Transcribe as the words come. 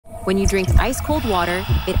When you drink ice-cold water,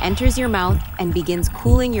 it enters your mouth and begins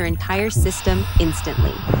cooling your entire system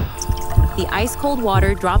instantly. The ice-cold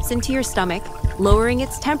water drops into your stomach, lowering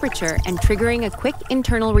its temperature and triggering a quick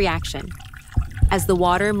internal reaction. As the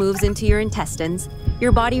water moves into your intestines,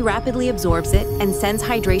 your body rapidly absorbs it and sends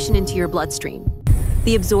hydration into your bloodstream.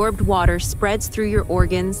 The absorbed water spreads through your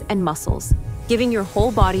organs and muscles, giving your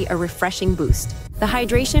whole body a refreshing boost. The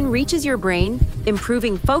hydration reaches your brain,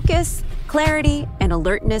 improving focus, clarity, and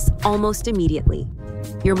alertness almost immediately.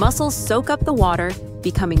 Your muscles soak up the water,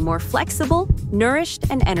 becoming more flexible, nourished,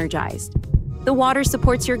 and energized. The water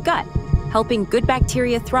supports your gut, helping good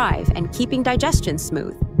bacteria thrive and keeping digestion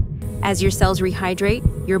smooth. As your cells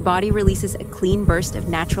rehydrate, your body releases a clean burst of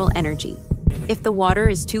natural energy. If the water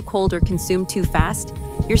is too cold or consumed too fast,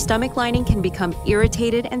 your stomach lining can become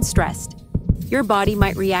irritated and stressed. Your body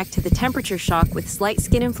might react to the temperature shock with slight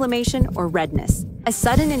skin inflammation or redness. A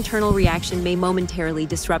sudden internal reaction may momentarily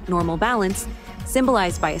disrupt normal balance,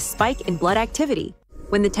 symbolized by a spike in blood activity.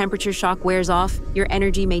 When the temperature shock wears off, your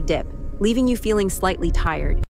energy may dip, leaving you feeling slightly tired.